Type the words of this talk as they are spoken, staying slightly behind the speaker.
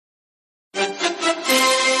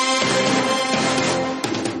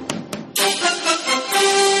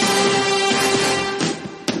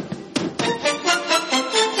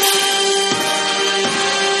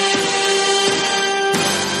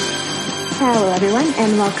Hello, everyone,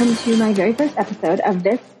 and welcome to my very first episode of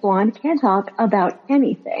This Blonde Can't Talk About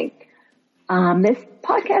Anything. This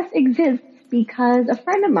podcast exists because a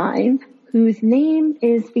friend of mine, whose name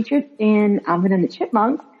is featured in Alvin and the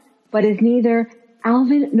Chipmunks, but is neither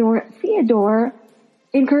Alvin nor Theodore,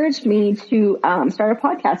 encouraged me to start a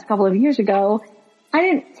podcast a couple of years ago. I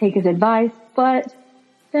didn't take his advice, but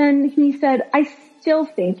then he said, I still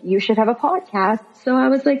think you should have a podcast. So I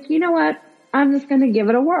was like, you know what? I'm just going to give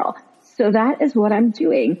it a whirl. So that is what I'm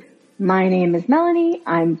doing. My name is Melanie.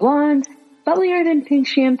 I'm blonde, bubblier than pink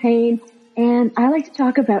champagne, and I like to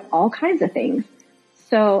talk about all kinds of things.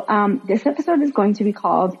 So this episode is going to be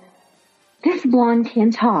called This Blonde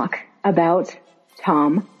Can Talk About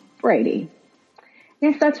Tom Brady.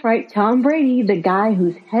 Yes, that's right. Tom Brady, the guy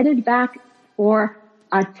who's headed back for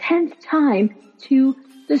a 10th time to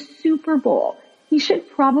the Super Bowl. He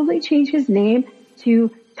should probably change his name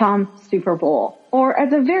to Tom Super Bowl. Or at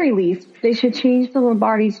the very least, they should change the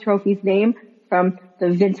Lombardi Trophy's name from the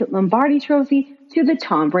Vincent Lombardi Trophy to the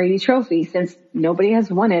Tom Brady Trophy, since nobody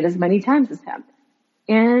has won it as many times as him.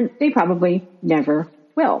 And they probably never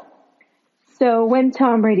will. So when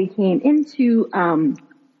Tom Brady came into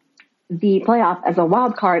the playoff as a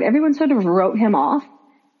wild card, everyone sort of wrote him off,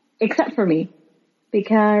 except for me,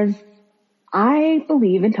 because I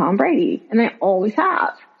believe in Tom Brady, and I always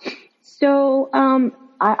have. So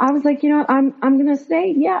I was like, you know what, I'm going to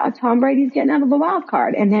say, yeah, Tom Brady's getting out of the wild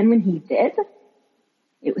card. And then when he did,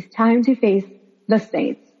 it was time to face the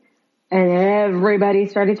Saints. And everybody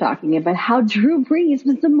started talking about how Drew Brees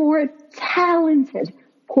was the more talented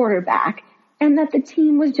quarterback and that the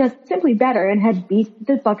team was just simply better and had beat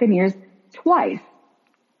the Buccaneers twice.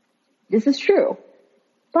 This is true.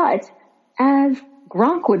 But as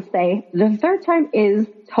Gronk would say, the third time is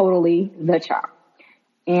totally the charm.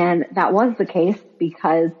 And that was the case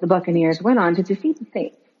because the Buccaneers went on to defeat the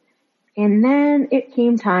Saints. And then it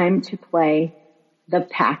came time to play the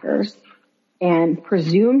Packers and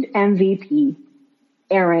presumed MVP,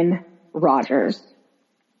 Aaron Rodgers.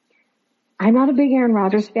 I'm not a big Aaron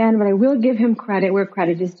Rodgers fan, but I will give him credit where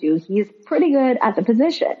credit is due. He's pretty good at the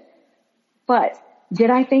position. But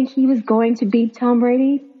did I think he was going to beat Tom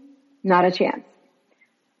Brady? Not a chance.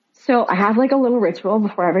 So I have like a little ritual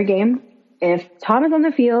before every game. If Tom is on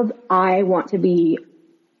the field, I want to be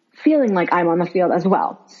feeling like I'm on the field as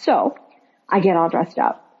well. So I get all dressed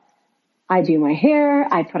up. I do my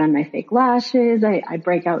hair. I put on my fake lashes. I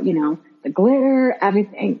break out, the glitter,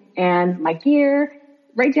 everything, and my gear,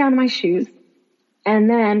 right down to my shoes. And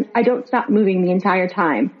then I don't stop moving the entire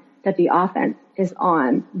time that the offense is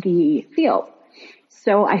on the field.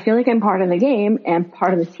 So I feel like I'm part of the game and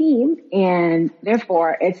part of the team, and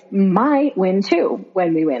therefore it's my win too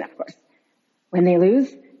when we win, of course. When they lose,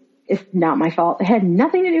 it's not my fault. It had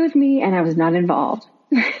nothing to do with me, and I was not involved.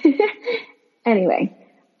 Anyway,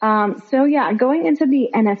 so yeah, going into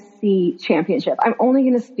the NFC Championship, I'm only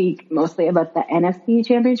going to speak mostly about the NFC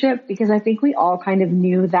Championship because I think we all kind of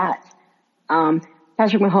knew that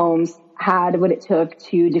Patrick Mahomes had what it took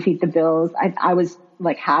to defeat the Bills. I was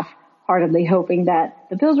like half-heartedly hoping that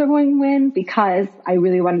the Bills were going to win because I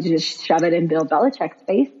really wanted to just shove it in Bill Belichick's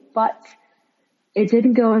face, but it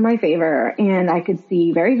didn't go in my favor, and I could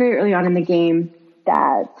see very, very early on in the game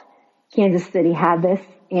that Kansas City had this,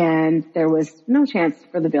 and there was no chance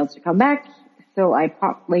for the Bills to come back, so I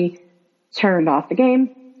promptly turned off the game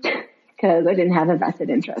because I didn't have a vested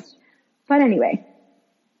interest. But anyway,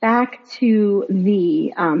 back to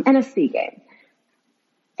the NFC game.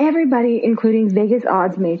 Everybody, including Vegas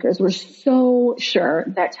odds makers, were so sure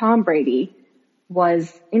that Tom Brady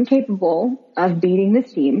was incapable of beating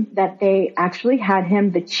this team that they actually had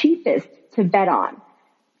him the cheapest to bet on.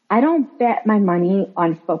 I don't bet my money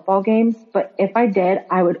on football games, but if I did,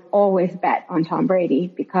 I would always bet on Tom Brady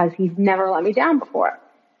because he's never let me down before.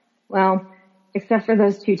 Well, except for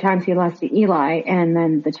those 2 times he lost to Eli and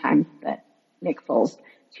then the time that Nick Foles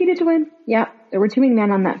cheated to win. Yeah, there were too many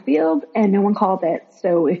men on that field and no one called it.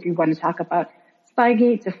 So if you want to talk about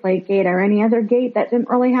Spygate, Deflategate, or any other gate that didn't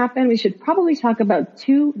really happen, we should probably talk about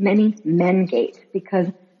Too Many Men Gate because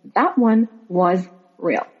that one was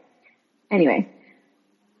real. Anyway,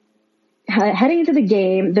 heading into the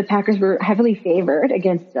game, the Packers were heavily favored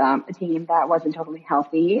against a team that wasn't totally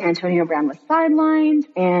healthy. Antonio Brown was sidelined,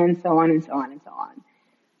 and so on and so on and so on.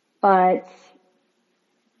 But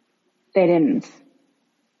they didn't,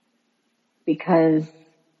 because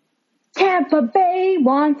Tampa Bay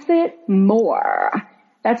wants it more.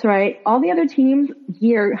 That's right. All the other teams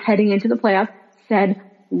here heading into the playoffs said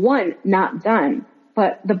one, not done.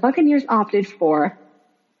 But the Buccaneers opted for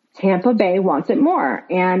Tampa Bay wants it more.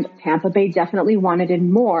 And Tampa Bay definitely wanted it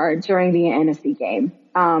more during the NFC game.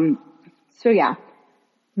 So yeah,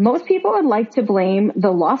 most people would like to blame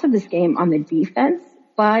the loss of this game on the defense,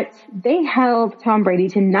 but they held Tom Brady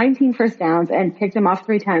to 19 first downs and picked him off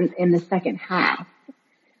 3 times in the second half.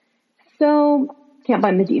 So can't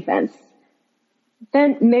blame the defense.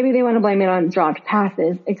 Then maybe they want to blame it on dropped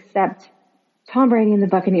passes, except Tom Brady and the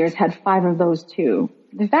Buccaneers had 5 of those too.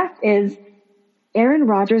 The fact is, Aaron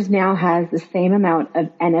Rodgers now has the same amount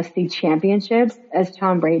of NFC championships as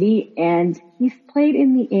Tom Brady, and he's played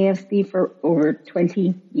in the AFC for over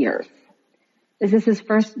 20 years. This is his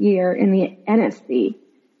first year in the NFC,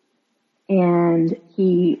 and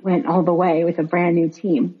he went all the way with a brand new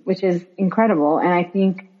team, which is incredible. And I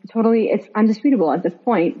think totally it's undisputable at this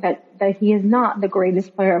point that he is not the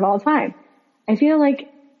greatest player of all time. I feel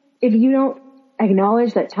like if you don't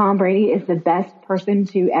acknowledge that Tom Brady is the best person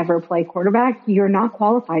to ever play quarterback, you're not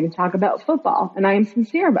qualified to talk about football. And I am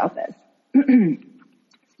sincere about this.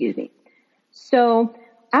 Excuse me. So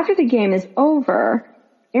after the game is over,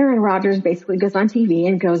 Aaron Rodgers basically goes on TV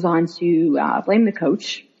and goes on to blame the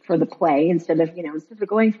coach for the play instead of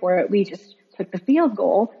going for it. We just took the field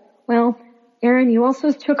goal. Well, Aaron, you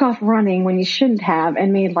also took off running when you shouldn't have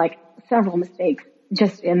and made like several mistakes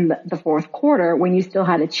just in the fourth quarter when you still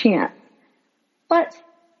had a chance. But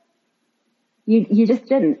you just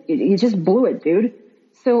didn't. You just blew it, dude.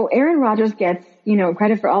 So Aaron Rodgers gets,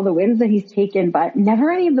 credit for all the wins that he's taken, but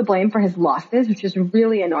never any of the blame for his losses, which is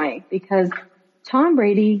really annoying because Tom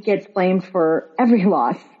Brady gets blamed for every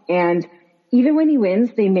loss. And even when he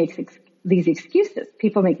wins, they make these excuses.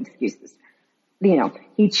 People make excuses.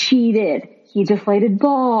 He cheated. He deflated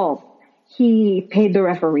balls. He paid the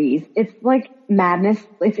referees. It's like madness.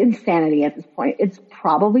 It's insanity at this point. It's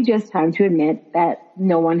probably just time to admit that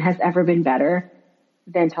no one has ever been better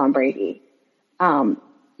than Tom Brady.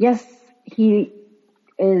 Yes, he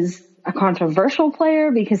is a controversial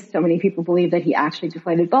player because so many people believe that he actually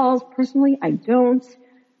deflated balls. Personally, I don't,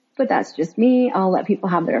 but that's just me. I'll let people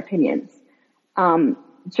have their opinions.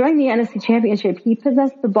 During the NFC Championship, he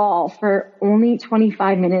possessed the ball for only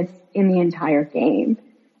 25 minutes in the entire game.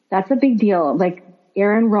 That's a big deal. Like,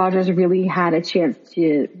 Aaron Rodgers really had a chance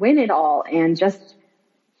to win it all and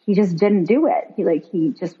he just didn't do it. He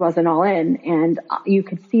just wasn't all in. And you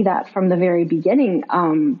could see that from the very beginning,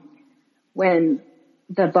 when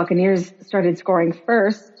the Buccaneers started scoring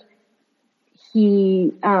first,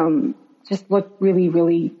 he, just looked really,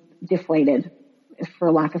 really deflated,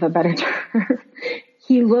 for lack of a better term.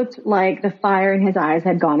 He looked like the fire in his eyes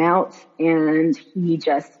had gone out and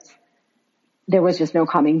there was just no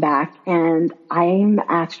coming back. And I'm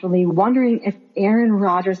actually wondering if Aaron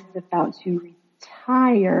Rodgers is about to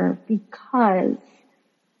retire because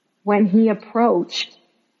when he approached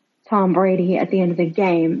Tom Brady at the end of the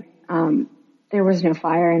game, there was no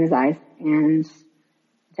fire in his eyes, and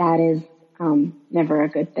that is never a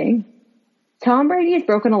good thing. Tom Brady has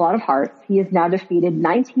broken a lot of hearts. He has now defeated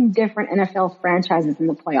 19 different NFL franchises in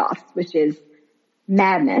the playoffs, which is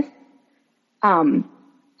madness.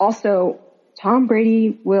 Also, Tom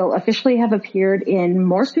Brady will officially have appeared in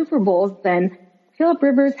more Super Bowls than Philip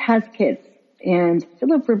Rivers has kids, and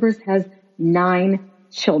Philip Rivers has 9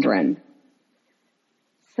 children.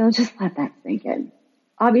 So just let that sink in.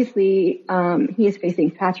 Obviously, he is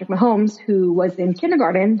facing Patrick Mahomes, who was in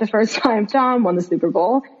kindergarten the first time Tom won the Super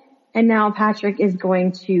Bowl. And now Patrick is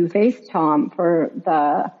going to face Tom for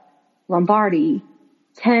the Lombardi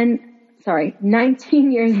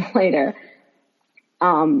 19 years later.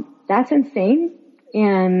 That's insane.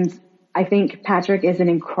 And I think Patrick is an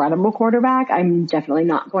incredible quarterback. I'm definitely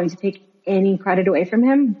not going to take any credit away from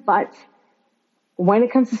him. But when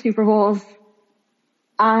it comes to Super Bowls,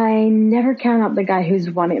 I never count out the guy who's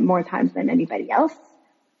won it more times than anybody else.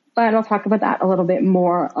 But I'll talk about that a little bit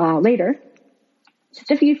more later. Just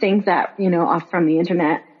a few things that, off from the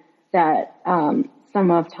internet that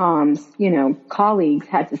some of Tom's, colleagues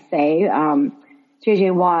had to say.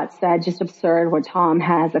 JJ Watt said, just absurd what Tom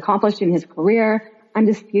has accomplished in his career.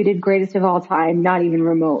 Undisputed greatest of all time, not even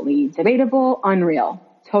remotely debatable, unreal.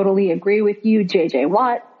 Totally agree with you, JJ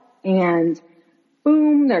Watt. And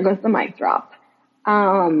boom, there goes the mic drop.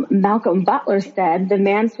 Malcolm Butler said the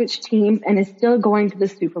man switched teams and is still going to the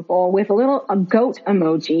Super Bowl with a goat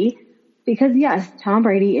emoji. Because yes, Tom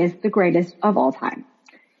Brady is the greatest of all time.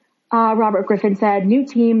 Robert Griffin said, new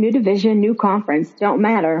team, new division, new conference, don't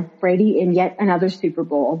matter. Brady in yet another Super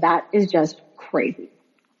Bowl. That is just crazy.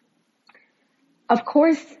 Of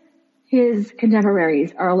course, his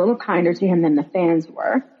contemporaries are a little kinder to him than the fans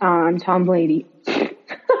were. Tom Brady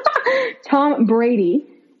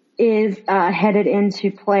is headed in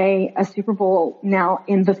to play a Super Bowl now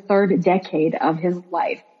in the 3rd decade of his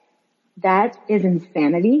life. That is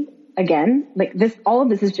insanity. Again, all of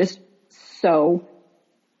this is just so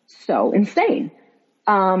insane.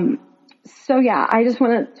 So yeah, I just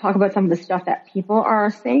want to talk about some of the stuff that people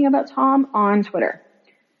are saying about Tom on Twitter.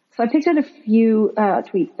 So I picked out a few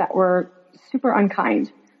tweets that were super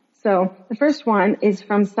unkind. So the first one is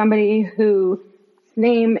from somebody whose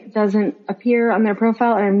name doesn't appear on their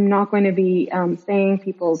profile, and I'm not going to be saying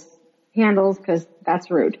people's handles because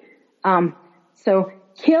that's rude. So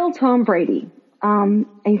kill Tom Brady.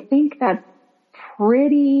 I think that's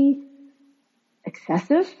pretty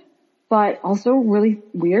excessive, but also really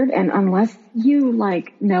weird. And unless you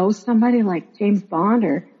know somebody like James Bond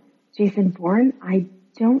or Jason Bourne, I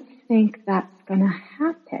don't think that's gonna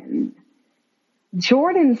happen.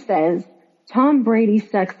 Jordan says Tom Brady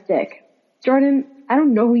sucks dick. Jordan, I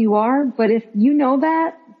don't know who you are, but if you know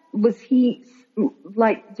that, was he doing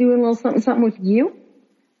a little something with you?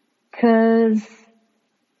 'Cause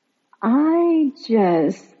I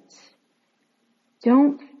just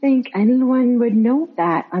don't think anyone would know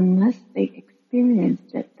that unless they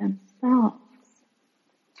experienced it themselves.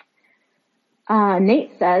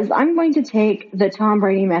 Nate says, I'm going to take the Tom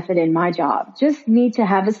Brady method in my job. Just need to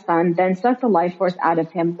have a son, then suck the life force out of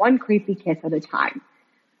him, one creepy kiss at a time.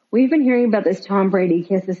 We've been hearing about this Tom Brady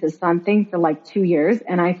kisses his son thing for 2 years,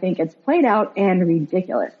 and I think it's played out and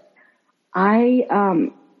ridiculous.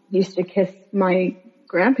 I used to kiss my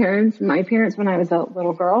parents when I was a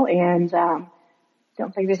little girl, and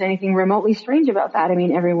don't think there's anything remotely strange about that. I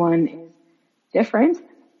mean, everyone is different,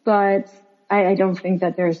 but I don't think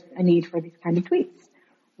that there's a need for these kind of tweets.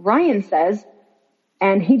 Ryan says,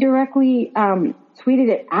 and he directly tweeted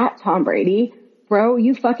it at Tom Brady, bro,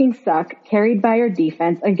 you fucking suck, carried by your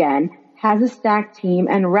defense again, has a stacked team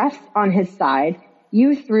and refs on his side.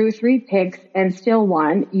 You threw 3 picks and still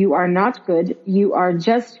won. You are not good. You are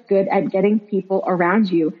just good at getting people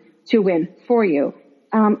around you to win for you.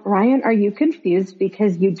 Ryan, are you confused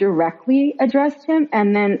because you directly addressed him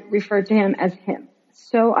and then referred to him as him?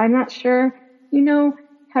 So I'm not sure you know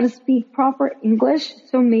how to speak proper English,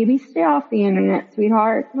 so maybe stay off the internet,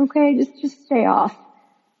 sweetheart. Okay, just stay off.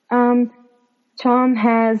 Tom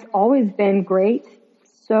has always been great,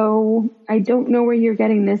 so I don't know where you're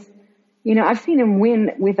getting this. I've seen him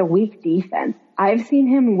win with a weak defense. I've seen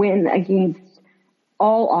him win against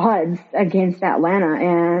all odds against Atlanta,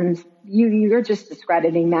 and you're just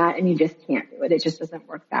discrediting that, and you just can't do it. It just doesn't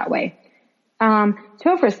work that way.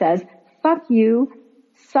 Topher says, fuck you,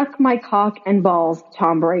 suck my cock and balls,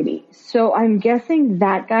 Tom Brady. So I'm guessing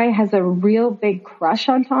that guy has a real big crush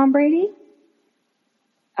on Tom Brady.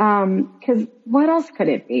 'Cause what else could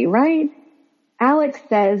it be, right? Alex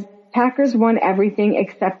says, Packers won everything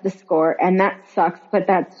except the score, and that sucks, but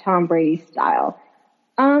that's Tom Brady's style.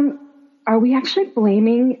 Are we actually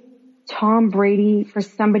blaming Tom Brady for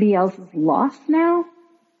somebody else's loss now?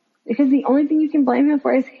 Because the only thing you can blame him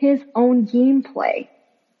for is his own gameplay.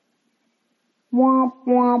 Womp,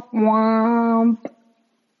 womp, womp.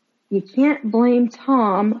 You can't blame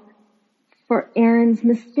Tom for Aaron's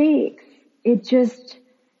mistakes. You just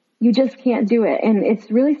can't do it. And it's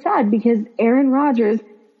really sad because Aaron Rodgers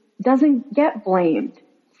doesn't get blamed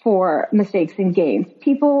for mistakes in games.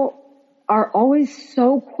 People are always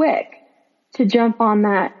so quick to jump on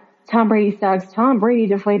that Tom Brady sucks, Tom Brady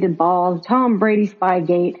deflated balls, Tom Brady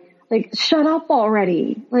Spygate. Shut up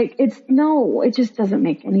already. It just doesn't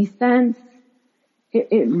make any sense.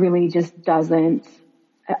 It really just doesn't.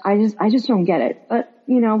 I just don't get it. But,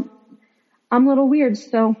 I'm a little weird,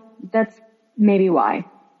 so that's maybe why.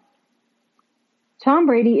 Tom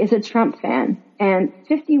Brady is a Trump fan and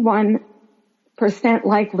 51%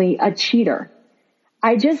 likely a cheater.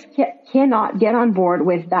 I just cannot get on board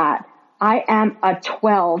with that. I am a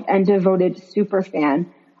 12 and devoted super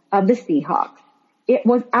fan of the Seahawks. It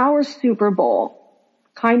was our Super Bowl.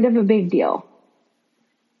 Kind of a big deal.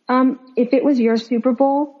 If it was your Super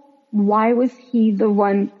Bowl, why was he the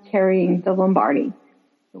one carrying the Lombardi?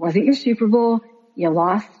 It wasn't your Super Bowl. You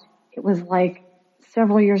lost. It was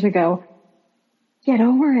several years ago. Get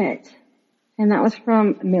over it. And that was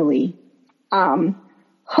from Millie.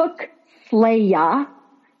 Hook Slaya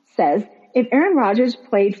says, if Aaron Rodgers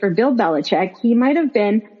played for Bill Belichick, he might have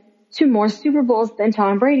been to more Super Bowls than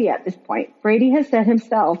Tom Brady at this point. Brady has said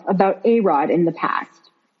himself about A-Rod in the past.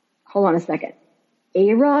 Hold on a second.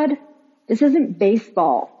 A-Rod? This isn't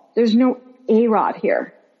baseball. There's no A-Rod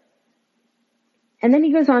here. And then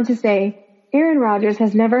he goes on to say, Aaron Rodgers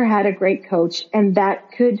has never had a great coach, and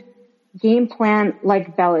that could game plan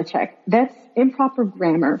like Belichick. That's improper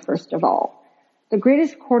grammar, first of all. The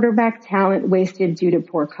greatest quarterback talent wasted due to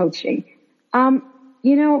poor coaching.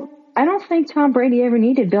 I don't think Tom Brady ever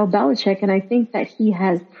needed Bill Belichick, and I think that he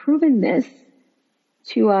has proven this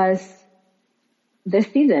to us this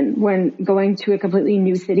season when going to a completely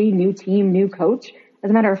new city, new team, new coach. As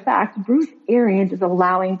a matter of fact, Bruce Arians is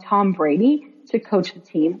allowing Tom Brady to coach the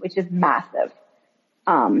team, which is massive.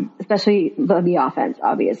 Especially the offense,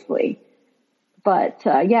 obviously. But,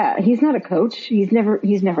 yeah, he's not a coach. He's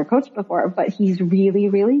never coached before, but he's really,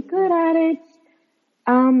 really good at it.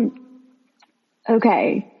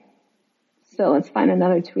 Okay. So let's find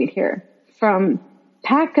another tweet here from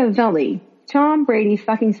Pacavelli. Tom Brady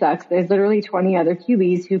fucking sucks. There's literally 20 other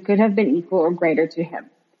QBs who could have been equal or greater to him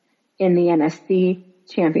in the NFC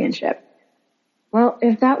Championship. Well,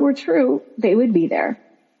 if that were true, they would be there.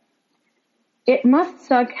 It must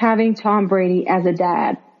suck having Tom Brady as a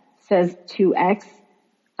dad, says 2X.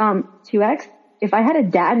 2X, if I had a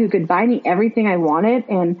dad who could buy me everything I wanted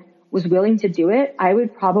and was willing to do it, I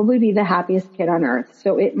would probably be the happiest kid on earth.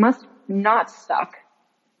 So it must not suck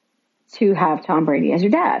to have Tom Brady as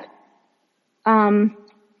your dad.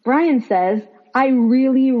 Brian says, I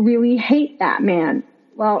really, really hate that man.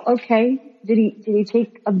 Well, okay. Did he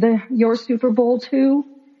take your Super Bowl too?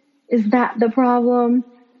 Is that the problem?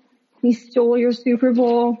 He stole your Super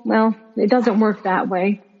Bowl? Well, it doesn't work that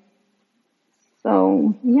way.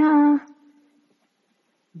 So, yeah.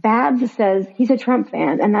 Babs says he's a Trump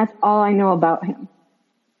fan, and that's all I know about him.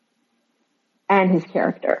 And his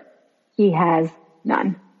character. He has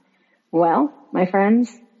none. Well, my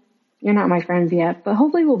friends, you're not my friends yet, but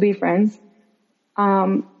hopefully we'll be friends.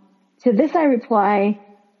 To this I reply,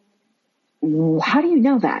 how do you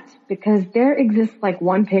know that? Because there exists like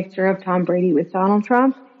one picture of Tom Brady with Donald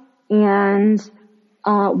Trump and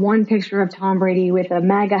one picture of Tom Brady with a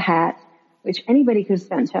MAGA hat, which anybody could have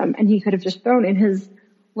sent him, and he could have just thrown in his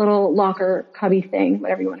little locker cubby thing,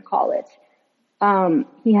 whatever you want to call it.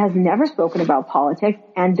 He has never spoken about politics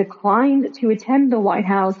and declined to attend the White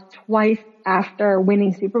House twice after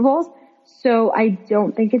winning Super Bowls. So I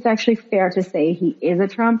don't think it's actually fair to say he is a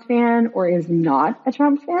Trump fan or is not a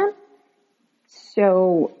Trump fan.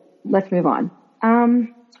 So let's move on.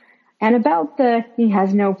 And about he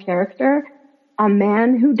has no character, a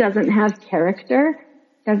man who doesn't have character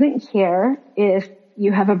doesn't care if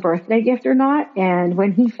you have a birthday gift or not. And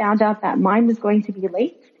when he found out that mine was going to be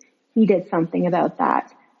late, he did something about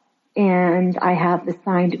that. And I have the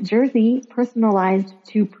signed jersey personalized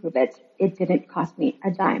to prove it. It didn't cost me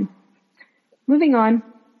a dime. Moving on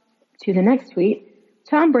to the next tweet.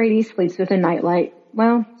 Tom Brady sleeps with a nightlight.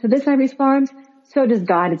 Well, to this I respond, so does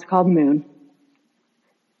God. It's called Moon.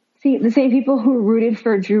 See, the same people who rooted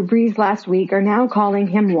for Drew Brees last week are now calling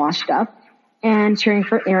him washed up and cheering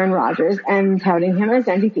for Aaron Rodgers and touting him as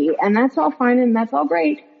MVP. And that's all fine and that's all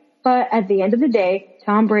great. But at the end of the day,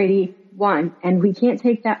 Tom Brady won and we can't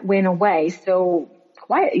take that win away. So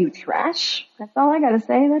quiet, you trash. That's all I gotta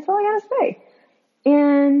say. That's all I gotta say.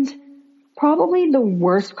 And probably the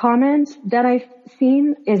worst comment that I've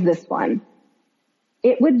seen is this one.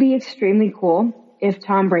 It would be extremely cool if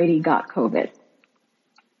Tom Brady got COVID.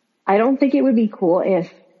 I don't think it would be cool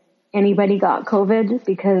if anybody got COVID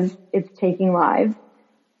because it's taking lives.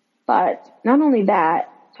 But not only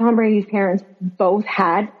that, Tom Brady's parents both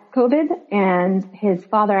had COVID and his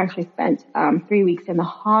father actually spent 3 weeks in the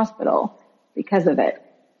hospital because of it.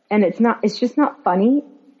 And it's just not funny.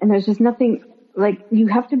 And there's just nothing, like, you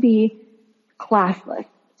have to be classless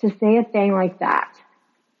to say a thing like that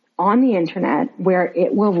on the internet where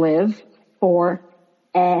it will live forever.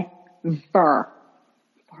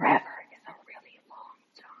 Forever is a really long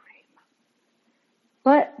time.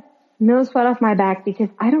 But no sweat off my back because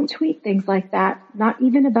I don't tweet things like that, not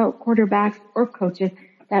even about quarterbacks or coaches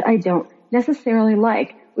that I don't necessarily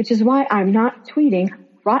like, which is why I'm not tweeting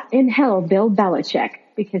rot in hell Bill Belichick,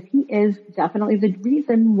 because he is definitely the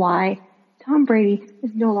reason why Tom Brady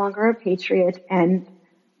is no longer a Patriot, and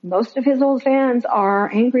most of his old fans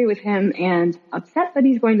are angry with him and upset that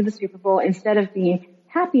he's going to the Super Bowl instead of being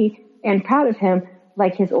happy and proud of him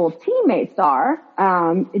like his old teammates are.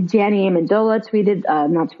 Danny Amendola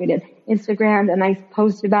Instagrammed a nice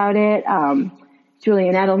post about it.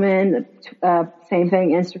 Julian Edelman, same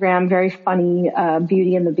thing, Instagram, very funny,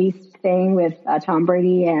 Beauty and the Beast thing with Tom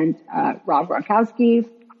Brady and Rob Gronkowski.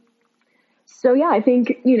 So yeah, I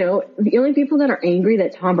think, the only people that are angry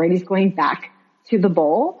that Tom Brady's going back to the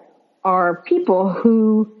bowl are people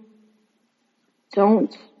who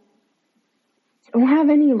don't have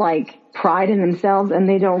any pride in themselves, and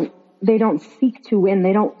they don't seek to win.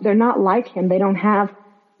 They're not like him. They don't have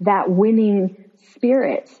that winning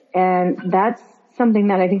spirit. And that's something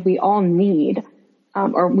that I think we all need,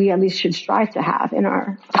 or we at least should strive to have in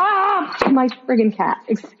our, my friggin' cat,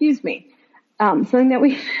 excuse me. Something that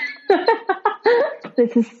we,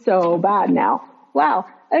 this is so bad now. Wow.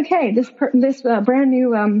 okay, this brand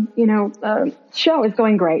new, show is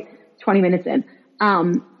going great. 20 minutes in.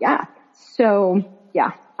 Yeah. So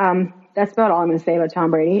yeah, that's about all I'm going to say about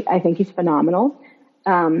Tom Brady. I think he's phenomenal.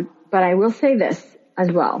 But I will say this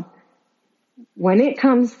as well. When it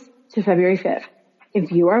comes to February 5th,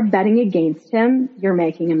 if you are betting against him, you're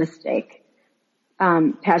making a mistake.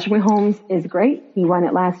 Patrick Mahomes is great. He won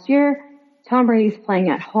it last year. Tom Brady's playing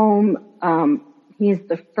at home. He is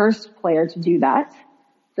the first player to do that,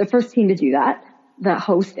 the first team to do that, the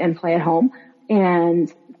host and play at home. And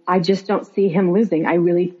I just don't see him losing. I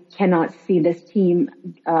really cannot see this team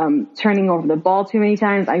turning over the ball too many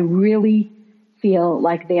times. I really feel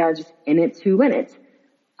like they are just in it to win it.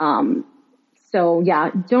 So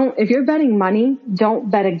yeah, if you're betting money, don't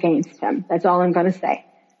bet against him. That's all I'm going to say.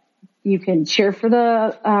 You can cheer for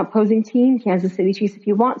the opposing team, Kansas City Chiefs, if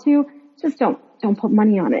you want to. Just don't put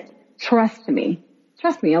money on it. Trust me.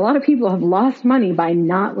 A lot of people have lost money by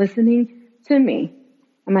not listening to me.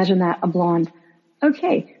 Imagine that, a blonde.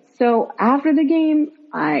 Okay. So after the game,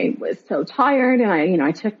 I was so tired and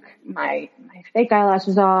I took my fake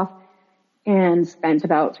eyelashes off and spent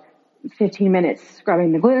about 15 minutes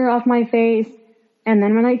scrubbing the glitter off my face. And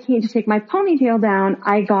then when I came to take my ponytail down,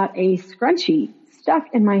 I got a scrunchie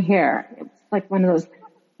stuck in my hair. It's like one of those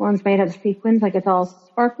ones made out of sequins, like it's all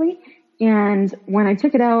sparkly. And when I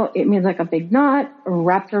took it out, it made like a big knot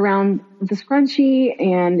wrapped around the scrunchie,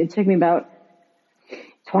 and it took me about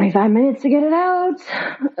 25 minutes to get it out.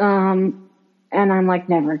 And I'm like,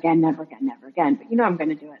 never again. But I'm going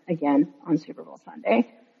to do it again on Super Bowl Sunday.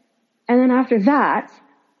 And then after that,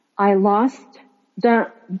 I lost my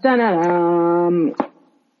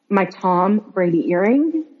Tom Brady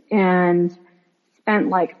earring and spent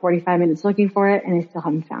like 45 minutes looking for it, and I still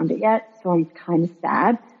haven't found it yet. So I'm kind of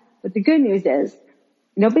sad. But the good news is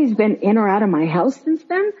nobody's been in or out of my house since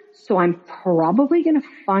then. So I'm probably going to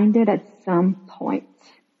find it at some point.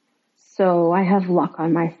 So I have luck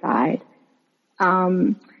on my side.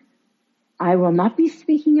 I will not be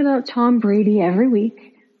speaking about Tom Brady every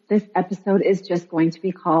week. This episode is just going to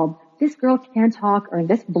be called This Girl Can't Talk, or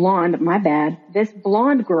this blonde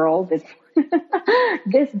girl,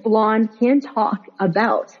 this blonde can talk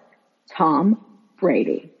about Tom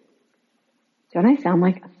Brady. Don't I sound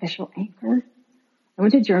like official anchor? I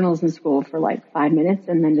went to journalism school for like 5 minutes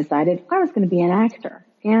and then decided I was going to be an actor.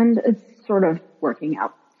 And it's sort of working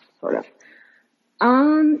out, sort of.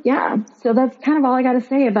 Yeah, so that's kind of all I got to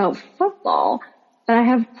say about football. But I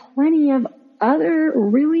have plenty of other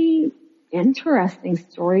really interesting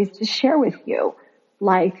stories to share with you,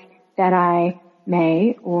 like that I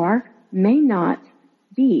may or may not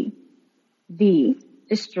be the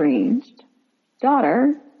estranged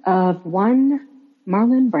daughter of one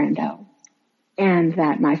Marlon Brando, and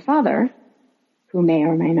that my father, who may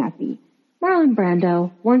or may not be Marlon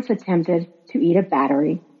Brando, once attempted to eat a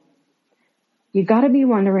battery. You gotta be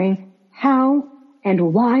wondering how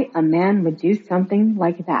and why a man would do something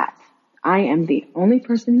like that. I am the only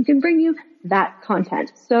person who can bring you that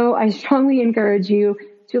content. So I strongly encourage you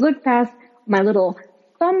to look past my little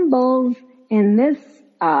fumbles in this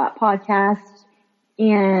podcast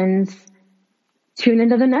and tune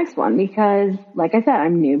into the next one, because like I said,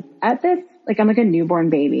 I'm new at this. Like I'm like a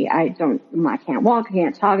newborn baby. I can't walk, I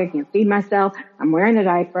can't talk, I can't feed myself. I'm wearing a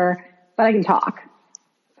diaper, but I can talk.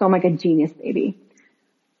 So I'm like a genius baby.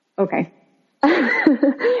 Okay.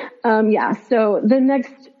 Yeah. So the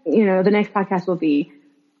next podcast will be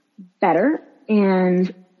better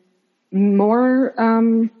and more,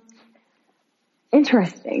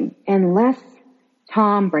 interesting and less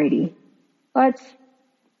Tom Brady. But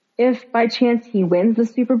if by chance he wins the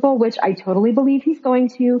Super Bowl, which I totally believe he's going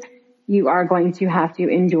to, you are going to have to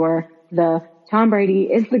endure the Tom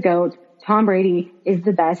Brady is the GOAT, Tom Brady is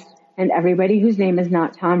the best, and everybody whose name is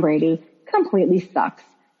not Tom Brady completely sucks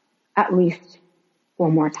at least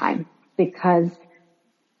one more time, because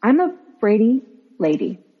I'm a Brady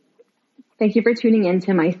lady. Thank you for tuning in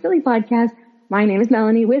to my silly podcast. My name is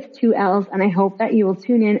Melanie with 2 L's, and I hope that you will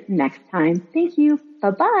tune in next time. Thank you.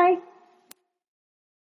 Bye-bye.